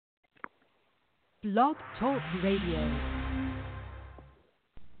Blog Talk Radio.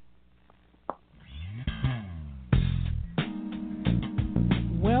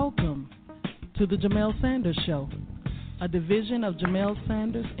 Welcome to the Jamelle Sanders Show, a division of Jamelle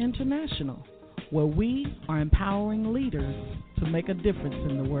Sanders International, where we are empowering leaders to make a difference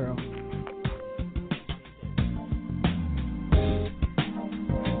in the world.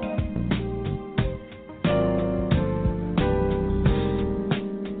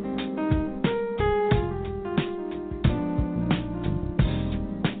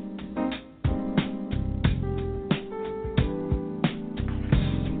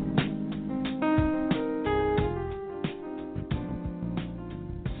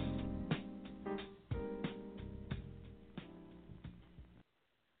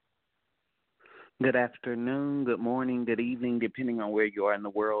 Good afternoon, good morning, good evening, depending on where you are in the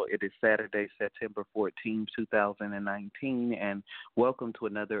world. It is Saturday, September 14, 2019, and welcome to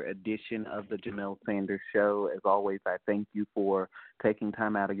another edition of the Jamelle Sanders Show. As always, I thank you for taking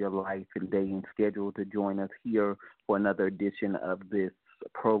time out of your life and day and schedule to join us here for another edition of this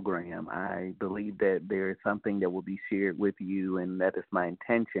program. I believe that there is something that will be shared with you, and that is my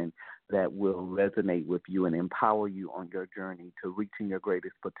intention, that will resonate with you and empower you on your journey to reaching your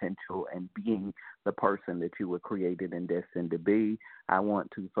greatest potential and being the person that you were created and destined to be. I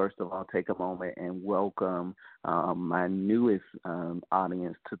want to, first of all, take a moment and welcome my newest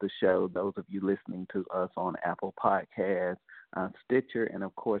audience to the show, those of you listening to us on Apple Podcasts, Stitcher, and,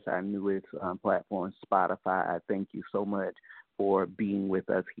 of course, our newest platform, Spotify. I thank you so much for being with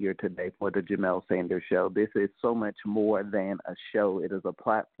us here today for the Jamelle Sanders Show. This is so much more than a show. It is a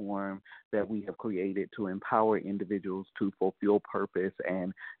platform that we have created to empower individuals to fulfill purpose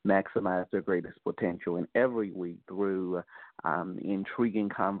and maximize their greatest potential. And every week, through intriguing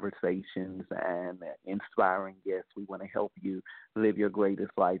conversations and inspiring guests, we want to help you live your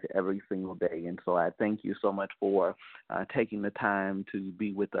greatest life every single day. And so I thank you so much for taking the time to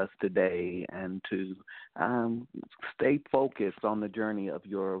be with us today and to stay focused on the journey of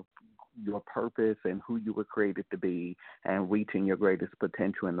your purpose and who you were created to be and reaching your greatest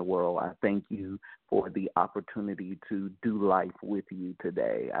potential in the world. I thank you for the opportunity to do life with you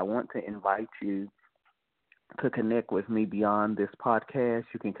today. I want to invite you to connect with me beyond this podcast.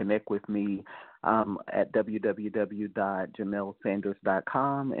 You can connect with me at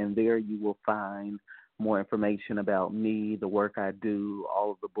www.jamellesanders.com, and there you will find more information about me, the work I do,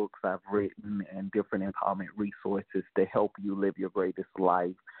 all of the books I've written, and different empowerment resources to help you live your greatest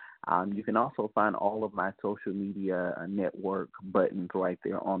life. You can also find all of my social media network buttons right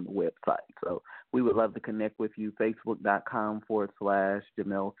there on the website. So we would love to connect with you.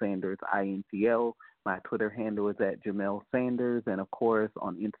 Facebook.com/Jamelle Sanders INTL. My Twitter handle is at Jamelle Sanders, and, of course,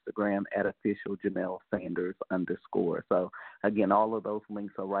 on Instagram at official Jamelle Sanders _. So, again, all of those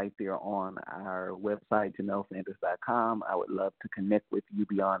links are right there on our website, JamelleSanders.com. I would love to connect with you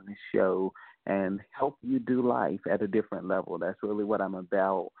beyond this show and help you do life at a different level. That's really what I'm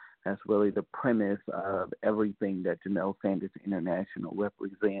about. That's really the premise of everything that Jamelle Sanders International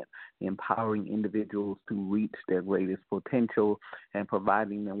represents, empowering individuals to reach their greatest potential and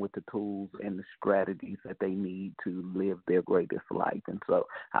providing them with the tools and the strategies that they need to live their greatest life. And so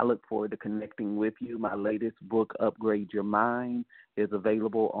I look forward to connecting with you. My latest book, Upgrade Your Mind, is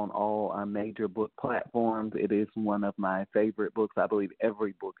available on all major book platforms. It is one of my favorite books. I believe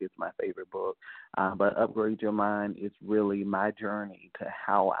every book is my favorite book. But Upgrade Your Mind is really my journey to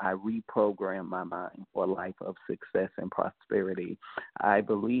how I reprogram my mind for a life of success and prosperity. I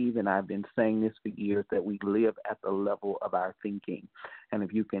believe, and I've been saying this for years, that we live at the level of our thinking. And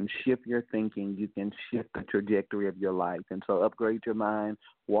if you can shift your thinking, you can shift the trajectory of your life. And so Upgrade Your Mind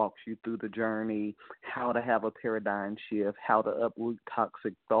walks you through the journey, how to have a paradigm shift, how to uproot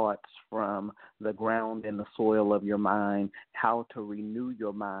toxic thoughts from the ground and the soil of your mind, how to renew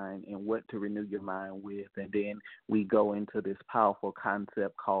your mind and what to renew your mind with. And then we go into this powerful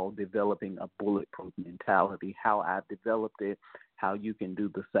concept called developing a bulletproof mentality, how I developed it, how you can do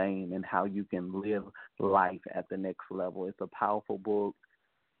the same, and how you can live life at the next level. It's a powerful book.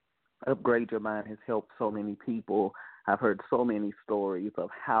 Upgrade Your Mind has helped so many people. I've heard so many stories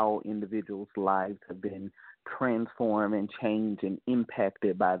of how individuals' lives have been transformed and changed and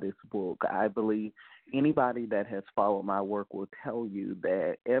impacted by this book. I believe anybody that has followed my work will tell you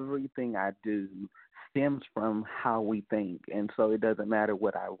that everything I do stems from how we think. And so it doesn't matter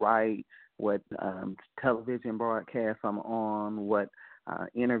what I write, what television broadcast I'm on, what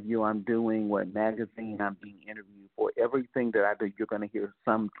interview I'm doing, what magazine I'm being interviewed for. Everything that I do, you're going to hear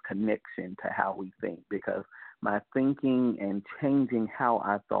some connection to how we think, because my thinking and changing how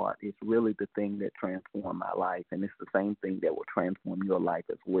I thought is really the thing that transformed my life. And it's the same thing that will transform your life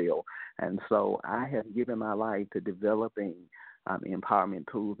as well. And so I have given my life to developing empowerment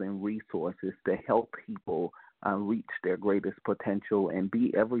tools and resources to help people reach their greatest potential and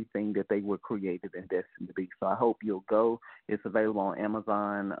be everything that they were created and destined to be. So I hope you'll go. It's available on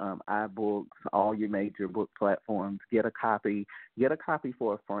Amazon, iBooks, all your major book platforms. Get a copy. Get a copy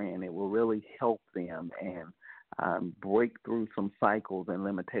for a friend. It will really help them and break through some cycles and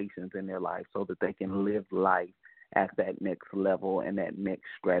limitations in their life so that they can live life at that next level and that next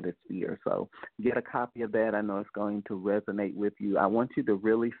stratosphere. So get a copy of that. I know it's going to resonate with you. I want you to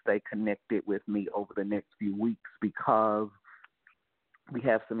really stay connected with me over the next few weeks because we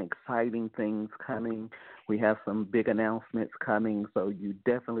have some exciting things coming. We have some big announcements coming, so you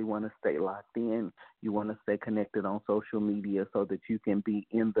definitely want to stay locked in. You want to stay connected on social media so that you can be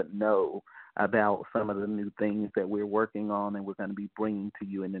in the know about some of the new things that we're working on and we're going to be bringing to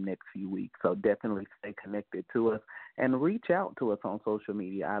you in the next few weeks. So definitely stay connected to us and reach out to us on social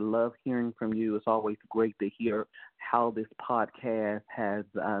media. I love hearing from you. It's always great to hear how this podcast has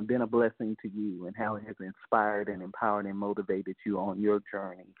been a blessing to you and how it has inspired and empowered and motivated you on your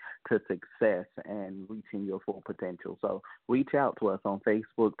journey to success and reaching your full potential. So reach out to us on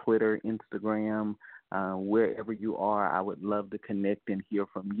Facebook, Twitter, Instagram, wherever you are. I would love to connect and hear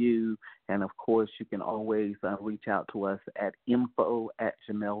from you. And, of course, you can always reach out to us at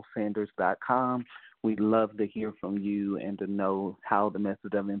info@JamelleSanders.com. We'd love to hear from you and to know how the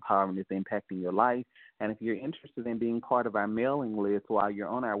message of empowerment is impacting your life. And if you're interested in being part of our mailing list while you're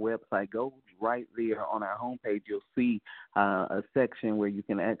on our website, go right there on our homepage. You'll see a section where you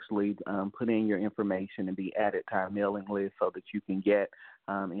can actually put in your information and be added to our mailing list so that you can get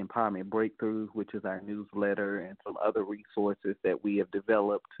Empowerment Breakthroughs, which is our newsletter, and some other resources that we have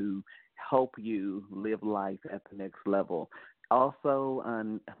developed to help you live life at the next level. Also,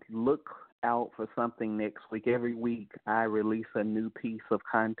 look out for something next week. Every week I release a new piece of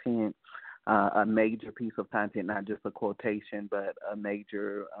content, a major piece of content, not just a quotation, but a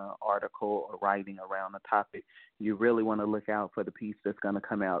major article or writing around a topic. You really want to look out for the piece that's going to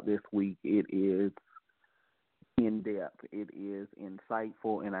come out this week. It is in-depth, it is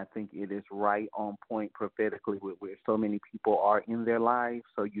insightful, and I think it is right on point prophetically with where so many people are in their lives.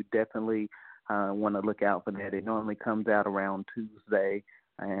 So you definitely want to look out for that. It normally comes out around Tuesday,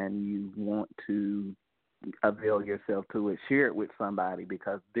 and you want to avail yourself to it. Share it with somebody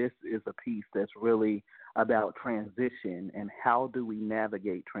because this is a piece that's really about transition and how do we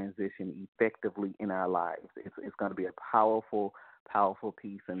navigate transition effectively in our lives. It's going to be a powerful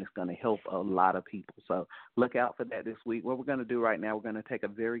piece, and it's going to help a lot of people. So look out for that this week. What we're going to do right now, we're going to take a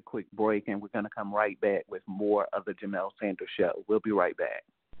very quick break, and we're going to come right back with more of the Jamelle Sanders Show. We'll be right back.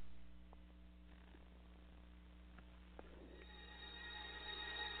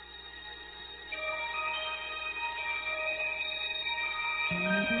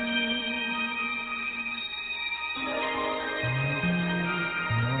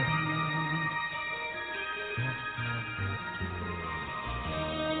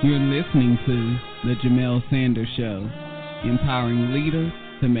 You're listening to the Jamelle Sanders Show, empowering leaders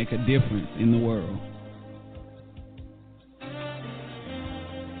to make a difference in the world.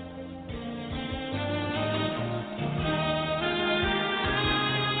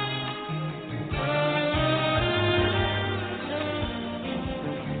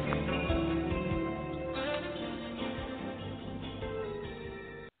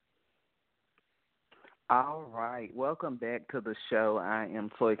 All right. Welcome back to the show. I am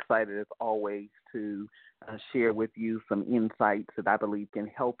so excited as always to share with you some insights that I believe can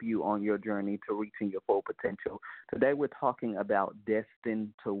help you on your journey to reaching your full potential. Today we're talking about Destined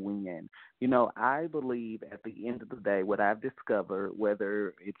to Win. You know, I believe at the end of the day, what I've discovered,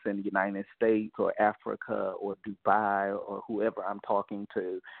 whether it's in the United States or Africa or Dubai or whoever I'm talking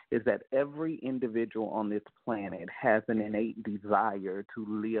to, is that every individual on this planet has an innate desire to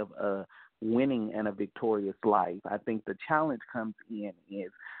live a winning and a victorious life. I think the challenge comes in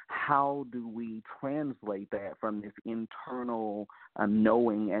is how do we translate that from this internal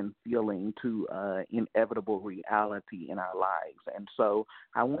knowing and feeling to inevitable reality in our lives. And so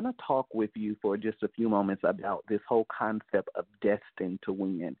I want to talk with you for just a few moments about this whole concept of destined to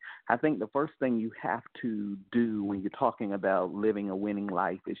win. I think the first thing you have to do when you're talking about living a winning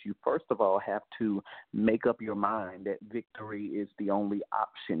life is you first of all have to make up your mind that victory is the only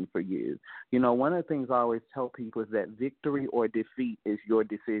option for you. You know, one of the things I always tell people is that victory or defeat is your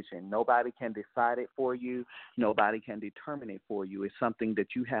decision. Nobody can decide it for you. Nobody can determine it for you. It's something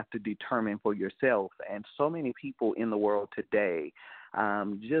that you have to determine for yourself. And so many people in the world today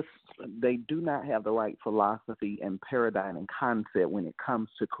just they do not have the right philosophy and paradigm and concept when it comes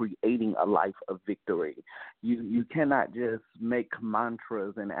to creating a life of victory. You cannot just make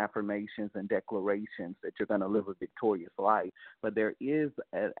mantras and affirmations and declarations that you're going to live a victorious life, but there is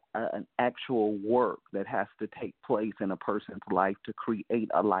an actual work that has to take place in a person's life to create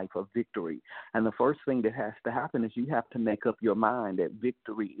a life of victory. And the first thing that has to happen is you have to make up your mind that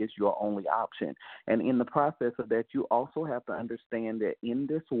victory is your only option. And in the process of that, you also have to understand that in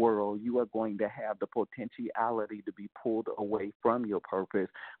this world, you are going to have the potentiality to be pulled away from your purpose,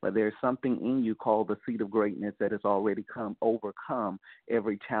 but there's something in you called the seed of greatness that has already overcome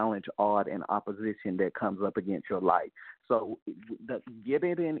every challenge, odd, and opposition that comes up against your life. So get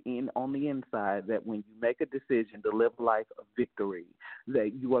it in on the inside that when you make a decision to live a life of victory,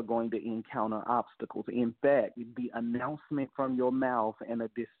 that you are going to encounter obstacles. In fact, the announcement from your mouth and a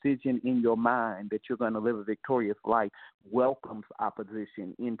decision in your mind that you're going to live a victorious life welcomes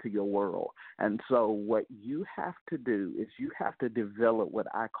opposition into your world. And so what you have to do is you have to develop what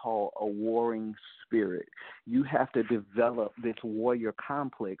I call a warring spirit. You have to develop this warrior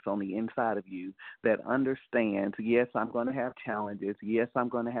complex on the inside of you that understands, yes, I'm going to have challenges. Yes, I'm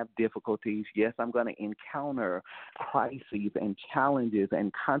going to have difficulties. Yes, I'm going to encounter crises and challenges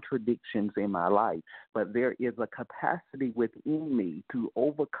and contradictions in my life. But there is a capacity within me to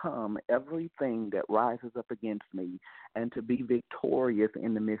overcome everything that rises up against me and to be victorious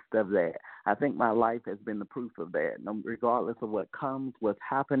in the midst of that. I think my life has been the proof of that. Regardless of what comes, what's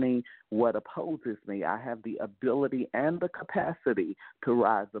happening, what opposes me, I have the ability and the capacity to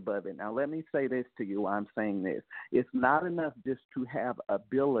rise above it. Now, let me say this to you while I'm saying this. It's not enough just to have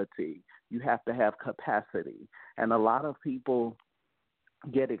ability. You have to have capacity. And a lot of people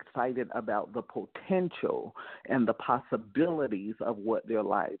get excited about the potential and the possibilities of what their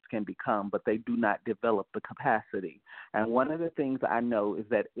lives can become, but they do not develop the capacity. And one of the things I know is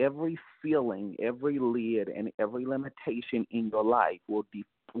that every feeling, every lid, and every limitation in your life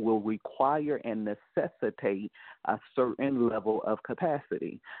will require and necessitate a certain level of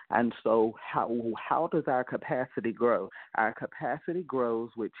capacity. And so how does our capacity grow? Our capacity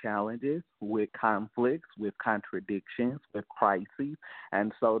grows with challenges, with conflicts, with contradictions, with crises.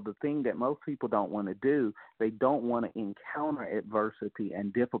 And so the thing that most people don't want to do, they don't want to encounter adversity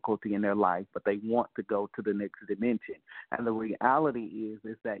and difficulty in their life, but they want to go to the next dimension. And the reality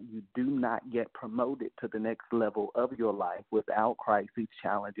is that you do not get promoted to the next level of your life without crises,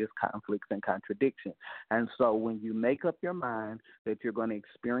 challenges, conflicts, and contradictions. And so when you make up your mind that you're going to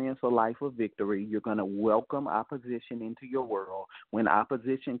experience a life of victory, you're going to welcome opposition into your world. When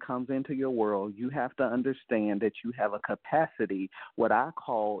opposition comes into your world, you have to understand that you have a capacity. What I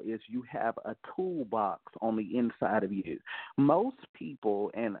call is you have a toolbox on the inside of you. Most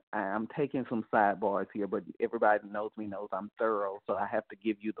people, and I'm taking some sidebars here, but everybody knows me knows I'm thorough, so I have to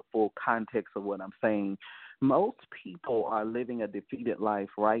give you the full context of what I'm saying. Most people are living a defeated life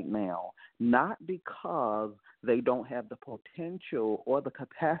right now, not because they don't have the potential or the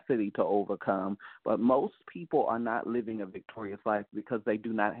capacity to overcome, but most people are not living a victorious life because they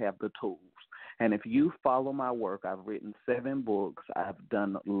do not have the tools. And if you follow my work, I've written 7 books. I've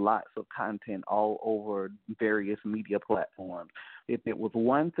done lots of content all over various media platforms. If it was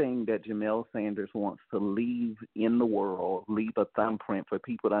one thing that Jamelle Sanders wants to leave in the world, leave a thumbprint for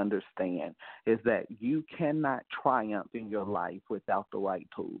people to understand, is that you cannot triumph in your life without the right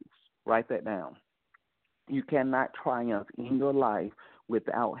tools. Write that down. You cannot triumph in your life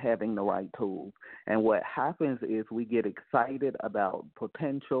without having the right tools. And what happens is we get excited about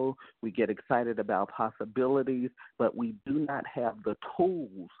potential, we get excited about possibilities, but we do not have the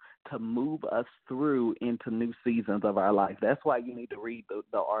tools to move us through into new seasons of our life. That's why you need to read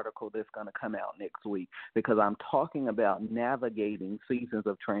the article that's going to come out next week, because I'm talking about navigating seasons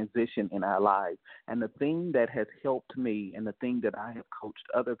of transition in our lives. And the thing that has helped me and the thing that I have coached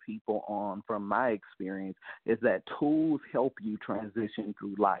other people on from my experience is that tools help you transition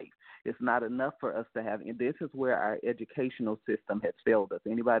through life. It's not enough for us to have, and this is where our educational system has failed us.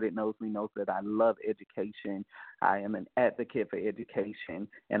 Anybody that knows me knows that I love education. I am an advocate for education,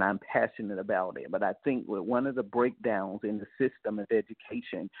 and I'm passionate about it. But I think one of the breakdowns in the system of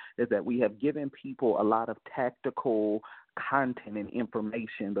education is that we have given people a lot of tactical content and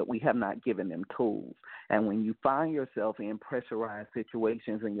information, but we have not given them tools. And when you find yourself in pressurized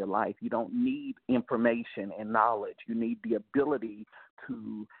situations in your life, you don't need information and knowledge. You need the ability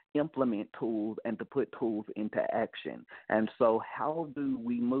to implement tools and to put tools into action. And so how do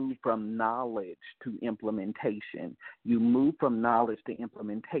we move from knowledge to implementation? You move from knowledge to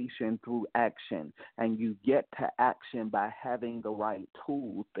implementation through action, and you get to action by having the right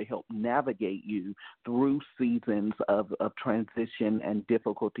tools to help navigate you through seasons of transition and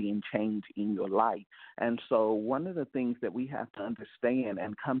difficulty and change in your life. And so one of the things that we have to understand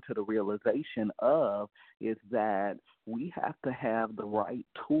and come to the realization of is that we have to have the right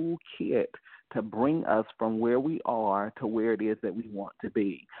toolkit to bring us from where we are to where it is that we want to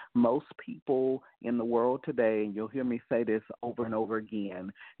be. Most people in the world today, and you'll hear me say this over and over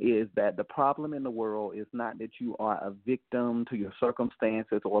again, is that the problem in the world is not that you are a victim to your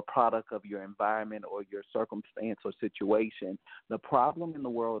circumstances or a product of your environment or your circumstance or situation. The problem in the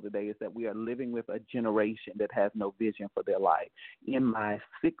world today is that we are living with a generation that has no vision for their life. In my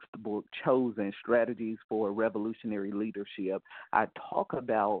 6th book, Chosen Strategies for Revolutionary Leadership, I talk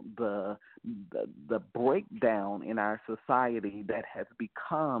about the breakdown in our society that has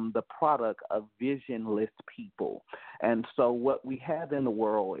become the product of visionless people. And so what we have in the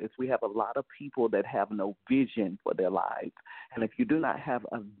world is we have a lot of people that have no vision for their lives. And if you do not have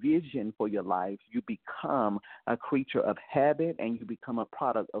a vision for your life, you become a creature of habit and you become a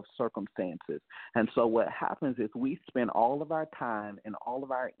product of circumstances. And so what happens is we spend all of our time and all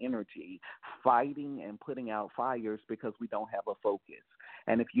of our energy fighting and putting out fires because we don't have a focus.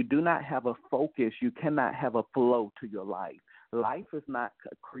 And if you do not have a focus, you cannot have a flow to your life. Life is not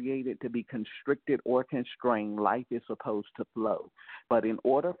created to be constricted or constrained. Life is supposed to flow. But in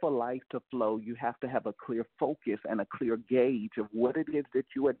order for life to flow, you have to have a clear focus and a clear gauge of what it is that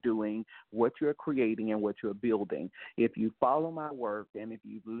you are doing, what you're creating, and what you're building. If you follow my work and if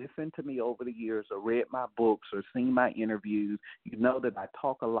you've listened to me over the years or read my books or seen my interviews, you know that I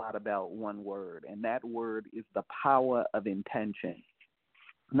talk a lot about one word, and that word is the power of intention.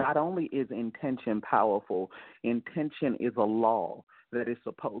 Not only is intention powerful, intention is a law that is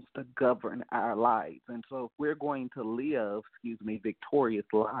supposed to govern our lives. And so if we're going to live, victorious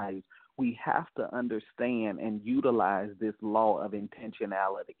lives, we have to understand and utilize this law of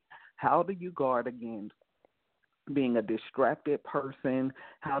intentionality. How do you guard against being a distracted person?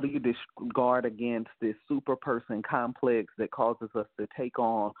 How do you guard against this super person complex that causes us to take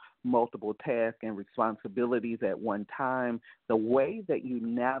on multiple tasks and responsibilities at one time? The way that you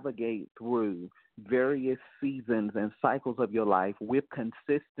navigate through various seasons and cycles of your life with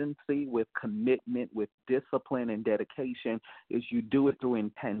consistency, with commitment, with discipline and dedication is you do it through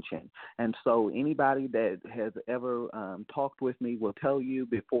intention. And so anybody that has ever talked with me will tell you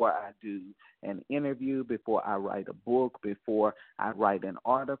before I do an interview, before I write a book, before I write an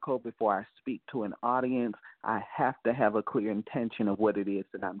article, before I speak to an audience, I have to have a clear intention of what it is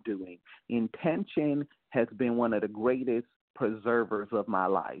that I'm doing. Intention has been one of the greatest preservers of my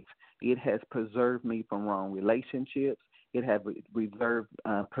life. It has preserved me from wrong relationships. It has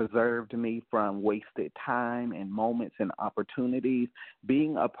preserved me from wasted time and moments and opportunities.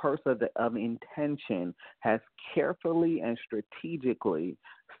 Being a person of intention has carefully and strategically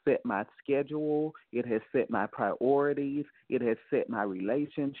set my schedule. It has set my priorities. It has set my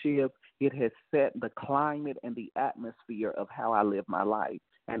relationships. It has set the climate and the atmosphere of how I live my life.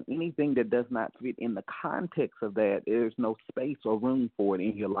 And anything that does not fit in the context of that, there's no space or room for it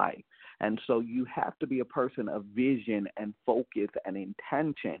in your life. And so you have to be a person of vision and focus and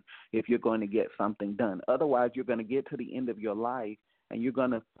intention if you're going to get something done. Otherwise, you're going to get to the end of your life and you're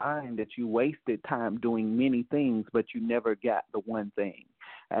going to find that you wasted time doing many things, but you never got the one thing.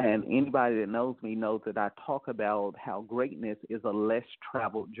 And anybody that knows me knows that I talk about how greatness is a less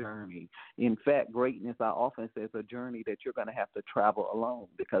traveled journey. In fact, greatness, I often say, is a journey that you're going to have to travel alone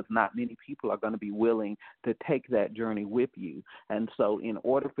because not many people are going to be willing to take that journey with you. And so in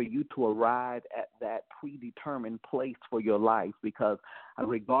order for you to arrive at that predetermined place for your life, because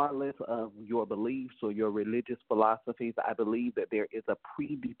regardless of your beliefs or your religious philosophies, I believe that there is a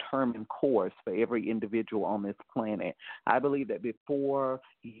predetermined course for every individual on this planet. I believe that before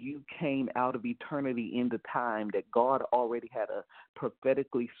you came out of eternity into time, that God already had a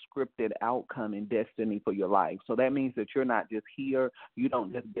prophetically scripted outcome and destiny for your life. So that means that you're not just here. You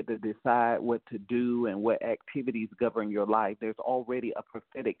don't just get to decide what to do and what activities govern your life. There's already a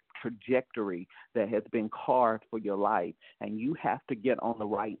prophetic trajectory that has been carved for your life, and you have to get on the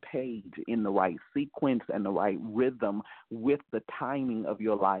right page in the right sequence and the right rhythm with the timing of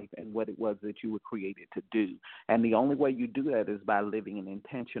your life and what it was that you were created to do. And the only way you do that is by living an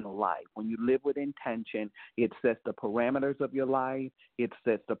intentional life. When you live with intention, it sets the parameters of your life, it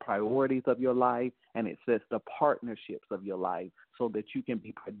sets the priorities of your life, and it sets the partnerships of your life. so that you can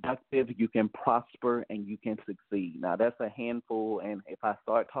be productive, you can prosper, and you can succeed. Now, that's a handful, and if I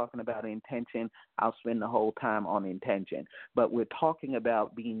start talking about intention, I'll spend the whole time on intention. But we're talking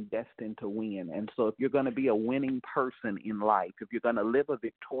about being destined to win. And so if you're going to be a winning person in life, if you're going to live a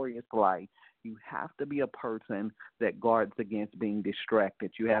victorious life, you have to be a person that guards against being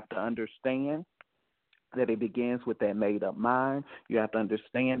distracted. You have to understand that it begins with that made-up mind. You have to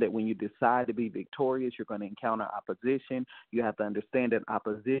understand that when you decide to be victorious, you're going to encounter opposition. You have to understand that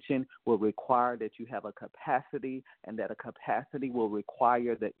opposition will require that you have a capacity, and that a capacity will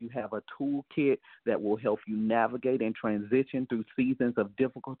require that you have a toolkit that will help you navigate and transition through seasons of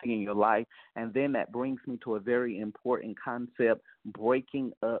difficulty in your life. And then that brings me to a very important concept,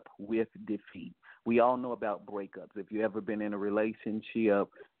 breaking up with defeat. We all know about breakups. If you've ever been in a relationship,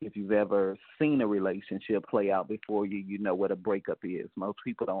 if you've ever seen a relationship play out before you, you know what a breakup is. Most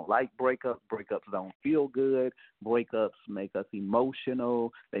people don't like breakups. Breakups don't feel good. Breakups make us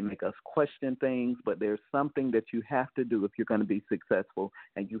emotional. They make us question things. But there's something that you have to do if you're going to be successful,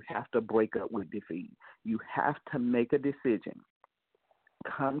 and you have to break up with defeat. You have to make a decision.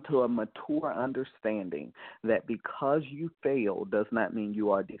 Come to a mature understanding that because you failed does not mean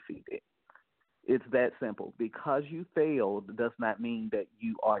you are defeated. It's that simple. Because you failed does not mean that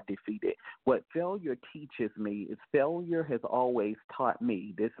you are defeated. What failure teaches me is failure has always taught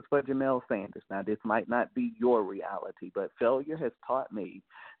me. This is for Jamelle Sanders. Now, this might not be your reality, but failure has taught me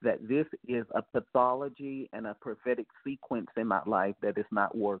that this is a pathology and a prophetic sequence in my life that is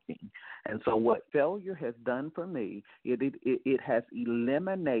not working. And so what failure has done for me, it has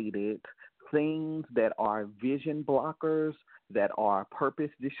eliminated things that are vision blockers, that are purpose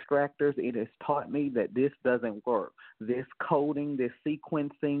distractors. It has taught me that this doesn't work. This coding, this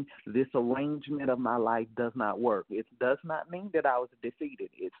sequencing, this arrangement of my life does not work. It does not mean that I was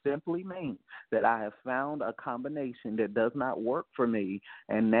defeated. It simply means that I have found a combination that does not work for me,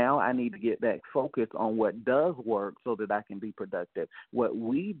 and now I need to get back focused on what does work so that I can be productive. What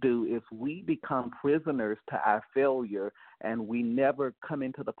we do is we become prisoners to our failure, and we never come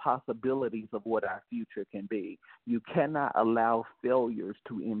into the possibilities of what our future can be. You cannot allow failures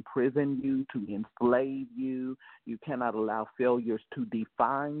to imprison you, to enslave you. You cannot allow failures to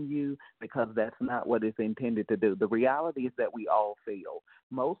define you, because that's not what it's intended to do. The reality is that we all fail.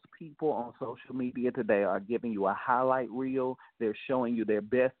 Most people on social media today are giving you a highlight reel. They're showing you their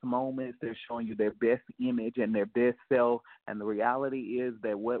best moments. They're showing you their best image and their best self. And the reality is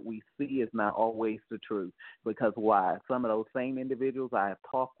that what we see is not always the truth. Because why? Some of those same individuals, I have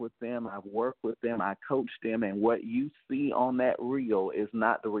talked with them, I've worked with them, I coached them, and what you see on that reel is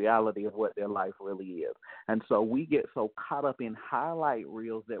not the reality of what their life really is. And so we get so caught up in highlight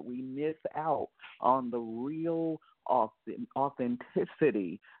reels that we miss out on the real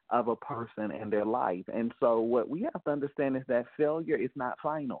authenticity of a person and their life. And so what we have to understand is that failure is not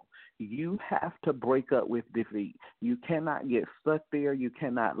final. You have to break up with defeat. You cannot get stuck there. You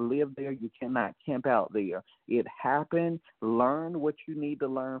cannot live there. You cannot camp out there. It happened. Learn what you need to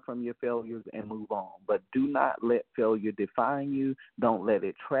learn from your failures and move on. But do not let failure define you. Don't let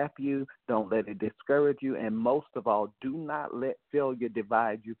it trap you. Don't let it discourage you. And most of all, do not let failure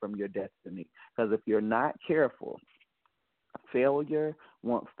divide you from your destiny. Because if you're not careful, failure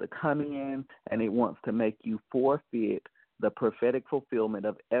wants to come in and it wants to make you forfeit the prophetic fulfillment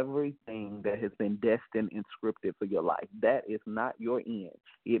of everything that has been destined and scripted for your life. That is not your end.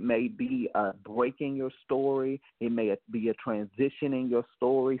 It may be a break in your story. It may be a transition in your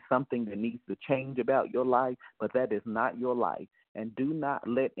story, something that needs to change about your life, but that is not your life. And do not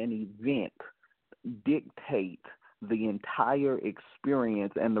let an event dictate the entire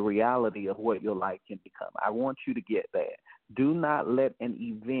experience and the reality of what your life can become. I want you to get that. Do not let an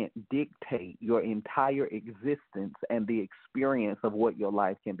event dictate your entire existence and the experience of what your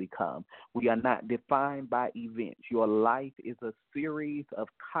life can become. We are not defined by events. Your life is a series of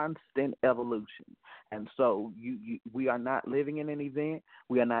constant evolution. And so we are not living in an event.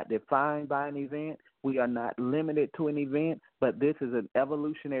 We are not defined by an event. We are not limited to an event, but this is an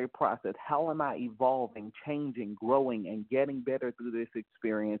evolutionary process. How am I evolving, changing, growing, and getting better through this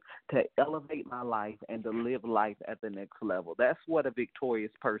experience to elevate my life and to live life at the next level? That's what a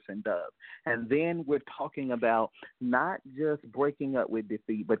victorious person does. And then we're talking about not just breaking up with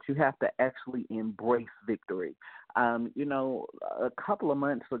defeat, but you have to actually embrace victory. A couple of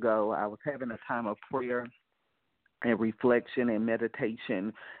months ago, I was having a time of prayer, and reflection and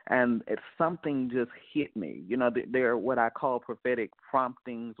meditation, and it's something just hit me. They're what I call prophetic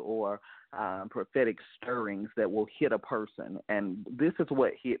promptings or prophetic stirrings that will hit a person, and this is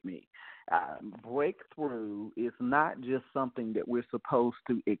what hit me. Breakthrough is not just something that we're supposed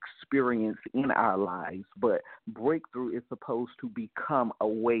to experience in our lives, but breakthrough is supposed to become a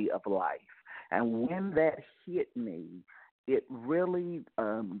way of life. And when that hit me, it really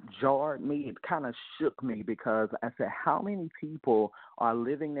jarred me. It kind of shook me because I said, how many people are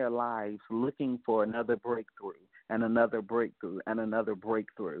living their lives looking for another breakthrough and another breakthrough and another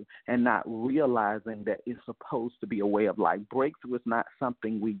breakthrough and not realizing that it's supposed to be a way of life? Breakthrough is not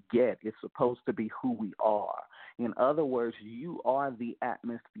something we get. It's supposed to be who we are. In other words, you are the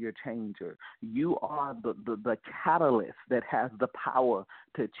atmosphere changer. You are the catalyst that has the power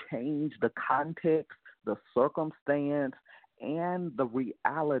to change the context, the circumstance, and the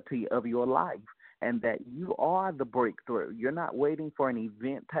reality of your life, and that you are the breakthrough. You're not waiting for an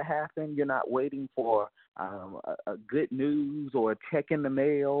event to happen. You're not waiting for a good news or a check in the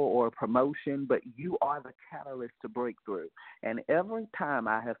mail or a promotion, but you are the catalyst to breakthrough. And every time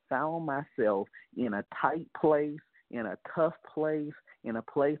I have found myself in a tight place, in a tough place, in a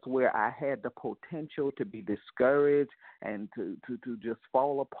place where I had the potential to be discouraged and to just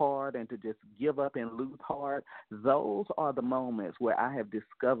fall apart and to just give up and lose heart, those are the moments where I have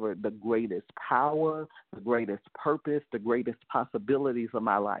discovered the greatest power, the greatest purpose, the greatest possibilities of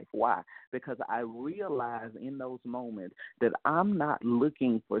my life. Why? Because I realize in those moments that I'm not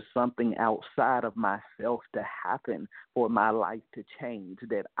looking for something outside of myself to happen for my life to change,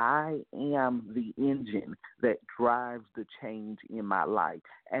 that I am the engine that drives the change in my life.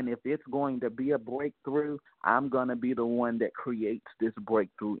 And if it's going to be a breakthrough, I'm going to be the one that creates this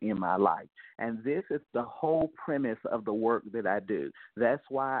breakthrough in my life. And this is the whole premise of the work that I do. That's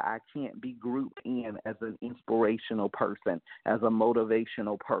why I can't be grouped in as an inspirational person, as a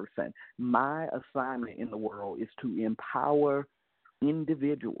motivational person. My assignment in the world is to empower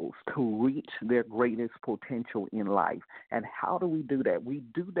individuals to reach their greatest potential in life. And how do we do that? We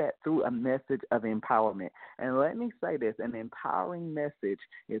do that through a message of empowerment. And let me say this, an empowering message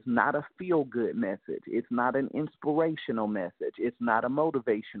is not a feel-good message. It's not an inspirational message. It's not a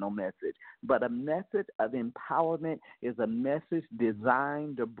motivational message. But a message of empowerment is a message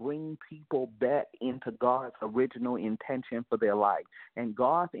designed to bring people back into God's original intention for their life. And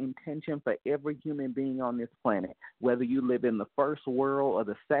God's intention for every human being on this planet, whether you live in the first world or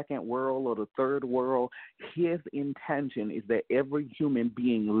the second world or the third world, his intention is that every human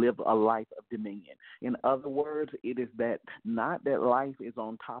being live a life of dominion. In other words, it is that not that life is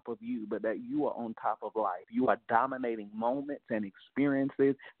on top of you, but that you are on top of life. You are dominating moments and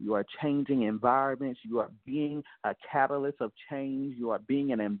experiences. You are changing environments. You are being a catalyst of change. You are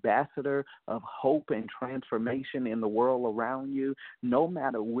being an ambassador of hope and transformation in the world around you. No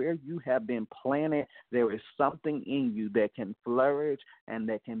matter where you have been planted, there is something in you that can flourish and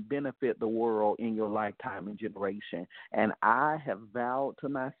that can benefit the world in your lifetime and generation. And I have vowed to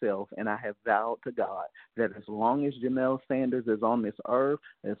myself and I have vowed to God that as long as Jamelle Sanders is on this earth,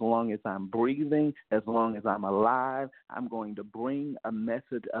 as long as I'm breathing, as long as I'm alive, I'm going to bring a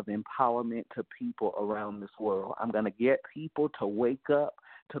message of empowerment to people around this world. I'm going to get people to wake up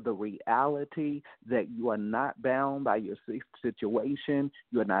to the reality that you are not bound by your situation,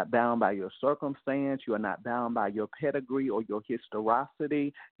 you are not bound by your circumstance, you are not bound by your pedigree or your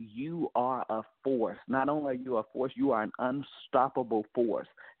historicity. You are a force. Not only are you a force, you are an unstoppable force.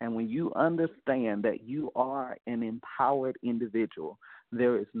 And when you understand that you are an empowered individual,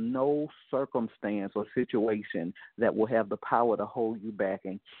 there is no circumstance or situation that will have the power to hold you back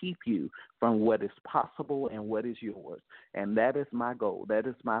and keep you from what is possible and what is yours. And that is my goal. That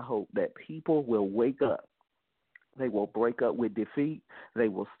is my hope, that people will wake up. They will break up with defeat. They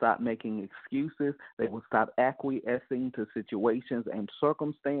will stop making excuses. They will stop acquiescing to situations and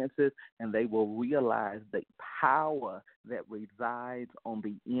circumstances, and they will realize the power that resides on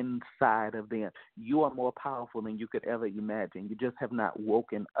the inside of them. You are more powerful than you could ever imagine. You just have not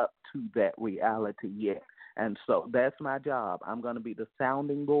woken up to that reality yet. And so that's my job. I'm going to be the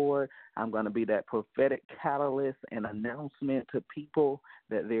sounding board. I'm going to be that prophetic catalyst and announcement to people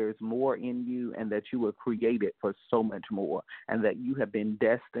that there is more in you and that you were created for so much more and that you have been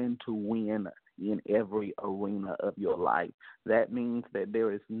destined to win in every arena of your life. That means that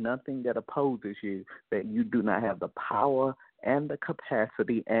there is nothing that opposes you that you do not have the power and the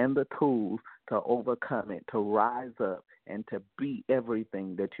capacity and the tools to overcome it, to rise up and to be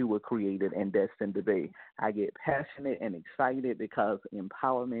everything that you were created and destined to be. I get passionate and excited because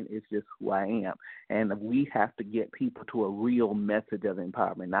empowerment is just who I am. And we have to get people to a real message of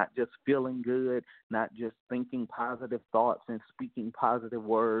empowerment, not just feeling good, not just thinking positive thoughts and speaking positive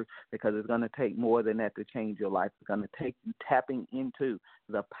words, because it's going to take more than that to change your life. It's going to take you tapping into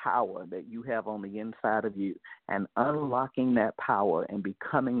the power that you have on the inside of you and unlocking that power and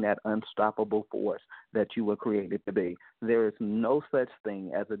becoming that unstoppable force that you were created to be. There is no such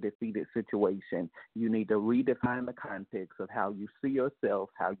thing as a defeated situation. You need to redefine the context of how you see yourself,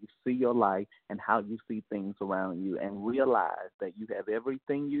 how you see your life, and how you see things around you, and realize that you have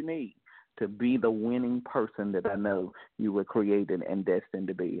everything you need to be the winning person that I know you were created and destined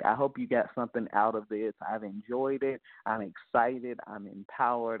to be. I hope you got something out of this. I've enjoyed it. I'm excited. I'm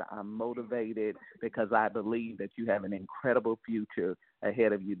empowered. I'm motivated because I believe that you have an incredible future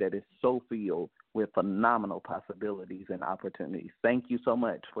ahead of you that is so filled with phenomenal possibilities and opportunities. Thank you so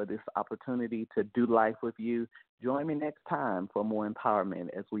much for this opportunity to do life with you. Join me next time for more empowerment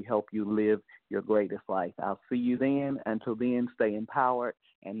as we help you live your greatest life. I'll see you then. Until then, stay empowered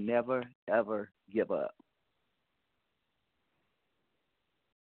and never, ever give up.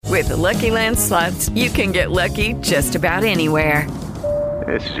 With the Lucky Land Slots, you can get lucky just about anywhere.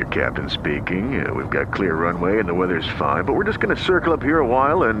 This is your captain speaking. We've got clear runway and the weather's fine, but we're just going to circle up here a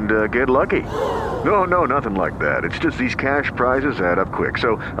while and get lucky. No, nothing like that. It's just these cash prizes add up quick.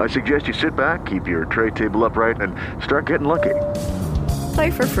 So I suggest you sit back, keep your tray table upright, and start getting lucky.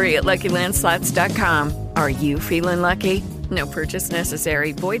 Play for free at LuckyLandSlots.com. Are you feeling lucky? No purchase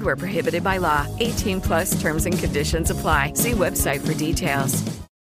necessary. Void where prohibited by law. 18+ terms and conditions apply. See website for details.